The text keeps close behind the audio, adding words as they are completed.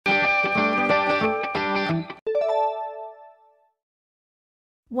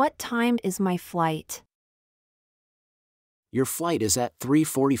What time is my flight? Your flight is at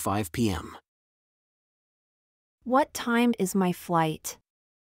 3:45 p.m. What time is my flight?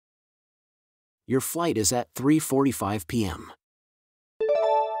 Your flight is at 3:45 p.m.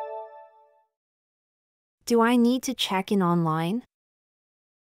 Do I need to check in online?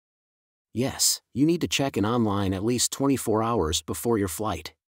 Yes, you need to check in online at least 24 hours before your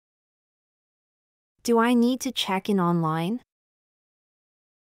flight. Do I need to check in online?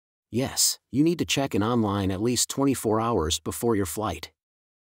 Yes, you need to check in online at least 24 hours before your flight.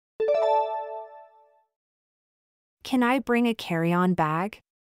 Can I bring a carry-on bag?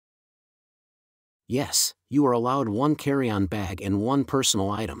 Yes, you are allowed one carry-on bag and one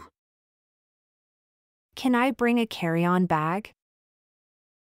personal item. Can I bring a carry-on bag?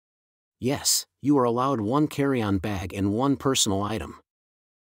 Yes, you are allowed one carry-on bag and one personal item.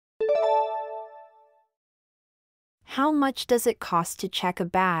 How much does it cost to check a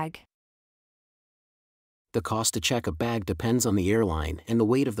bag? The cost to check a bag depends on the airline and the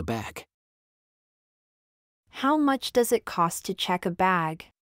weight of the bag. How much does it cost to check a bag?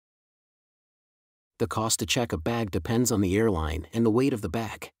 The cost to check a bag depends on the airline and the weight of the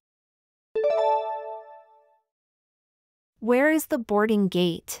bag. Where is the boarding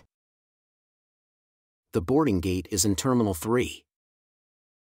gate? The boarding gate is in Terminal 3.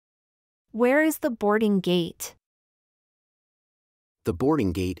 Where is the boarding gate? The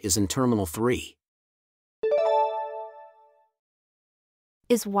boarding gate is in Terminal 3.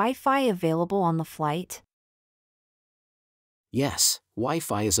 Is Wi-Fi available on the flight? Yes,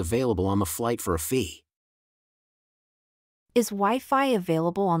 Wi-Fi is available on the flight for a fee. Is Wi-Fi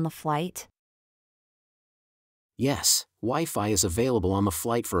available on the flight? Yes, Wi-Fi is available on the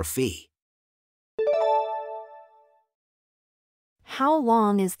flight for a fee. How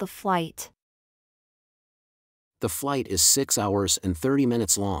long is the flight? The flight is 6 hours and 30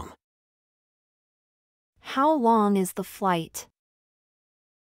 minutes long. How long is the flight?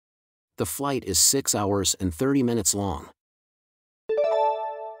 The flight is 6 hours and 30 minutes long.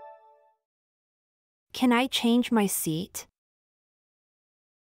 Can I change my seat?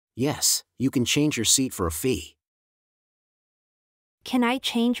 Yes, you can change your seat for a fee. Can I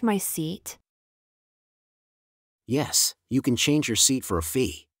change my seat? Yes, you can change your seat for a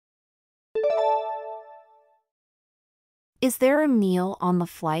fee. Is there a meal on the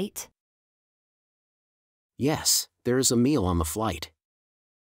flight? Yes, there is a meal on the flight.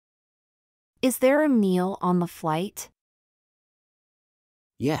 Is there a meal on the flight?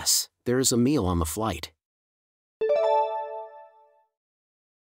 Yes, there is a meal on the flight.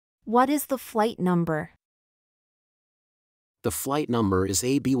 What is the flight number? The flight number is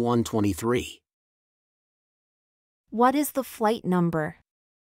AB123. What is the flight number?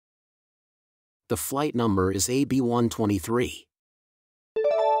 The flight number is AB123.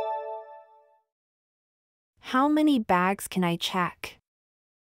 How many bags can I check?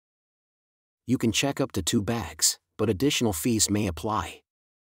 You can check up to 2 bags, but additional fees may apply.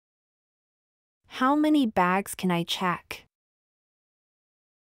 How many bags can I check?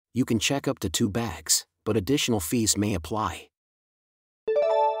 You can check up to 2 bags, but additional fees may apply.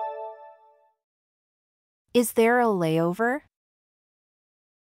 Is there a layover?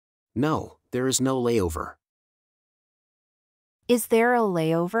 No, there is no layover. Is there a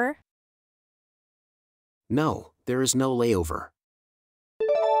layover? No, there is no layover.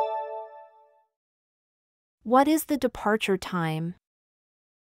 What is the departure time?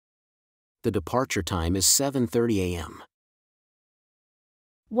 The departure time is 7:30 a.m.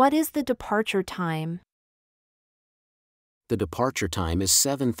 What is the departure time? The departure time is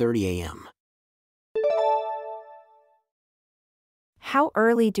 7:30 a.m. How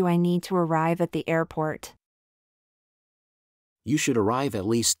early do I need to arrive at the airport? You should arrive at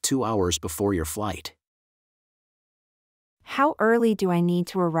least 2 hours before your flight. How early do I need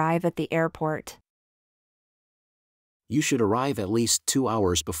to arrive at the airport? You should arrive at least 2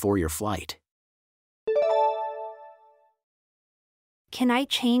 hours before your flight. Can I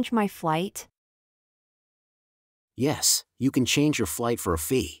change my flight? Yes, you can change your flight for a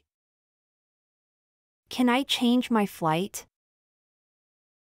fee. Can I change my flight?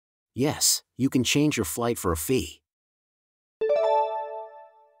 Yes, you can change your flight for a fee.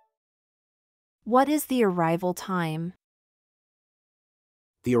 What is the arrival time?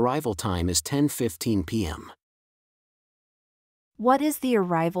 The arrival time is 10:15 p.m. What is the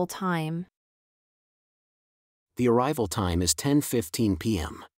arrival time? The arrival time is 10:15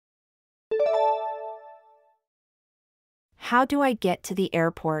 p.m. How do I get to the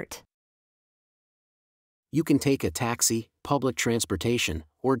airport? You can take a taxi, public transportation,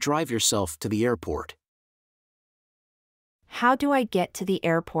 or drive yourself to the airport. How do I get to the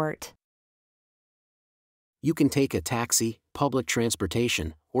airport? You can take a taxi, public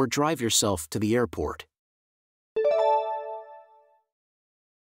transportation, or drive yourself to the airport.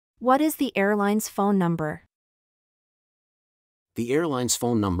 What is the airline's phone number? The airline's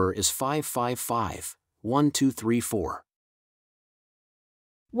phone number is 555-1234.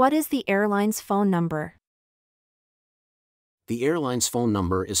 What is the airline's phone number? The airline's phone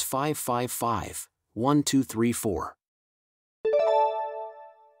number is 555-1234.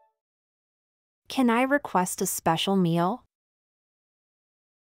 Can I request a special meal?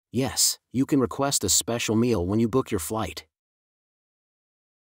 Yes, you can request a special meal when you book your flight.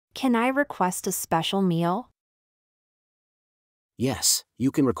 Can I request a special meal? Yes,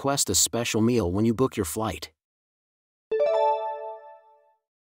 you can request a special meal when you book your flight.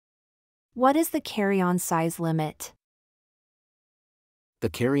 What is the carry-on size limit? The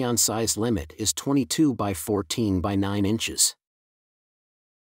carry-on size limit is 22 by 14 by 9 inches.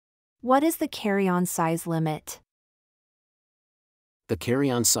 What is the carry-on size limit? The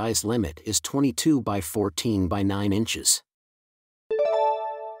carry-on size limit is 22 by 14 by 9 inches.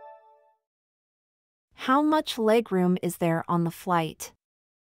 How much legroom is there on the flight?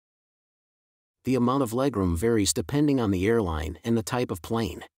 The amount of legroom varies depending on the airline and the type of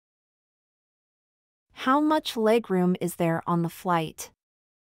plane. How much legroom is there on the flight?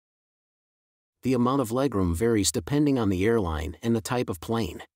 The amount of legroom varies depending on the airline and the type of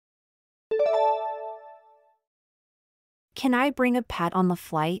plane. Can I bring a pet on the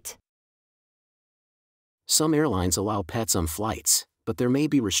flight? Some airlines allow pets on flights, but there may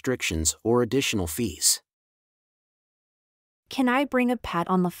be restrictions or additional fees. Can I bring a pet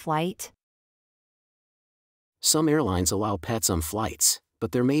on the flight? Some airlines allow pets on flights,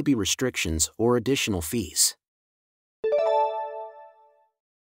 but there may be restrictions or additional fees.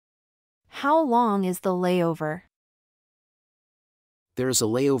 How long is the layover? There is a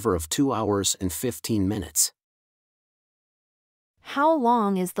layover of 2 hours and 15 minutes. How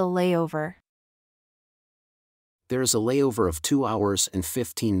long is the layover? There is a layover of 2 hours and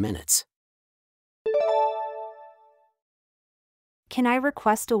 15 minutes. Can I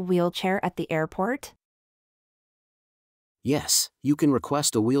request a wheelchair at the airport? Yes, you can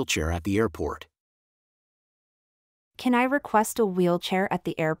request a wheelchair at the airport. Can I request a wheelchair at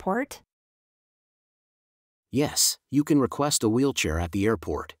the airport? Yes, you can request a wheelchair at the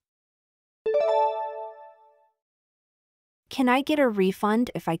airport. Can I get a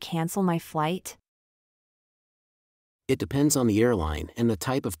refund if I cancel my flight? It depends on the airline and the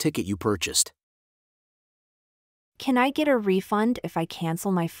type of ticket you purchased. Can I get a refund if I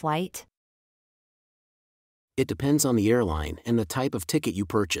cancel my flight? It depends on the airline and the type of ticket you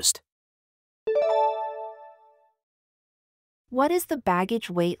purchased. What is the baggage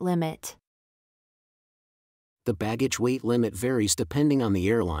weight limit? The baggage weight limit varies depending on the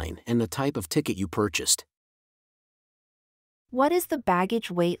airline and the type of ticket you purchased. What is the baggage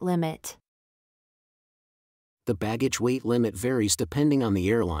weight limit? The baggage weight limit varies depending on the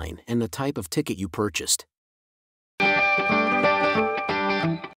airline and the type of ticket you purchased.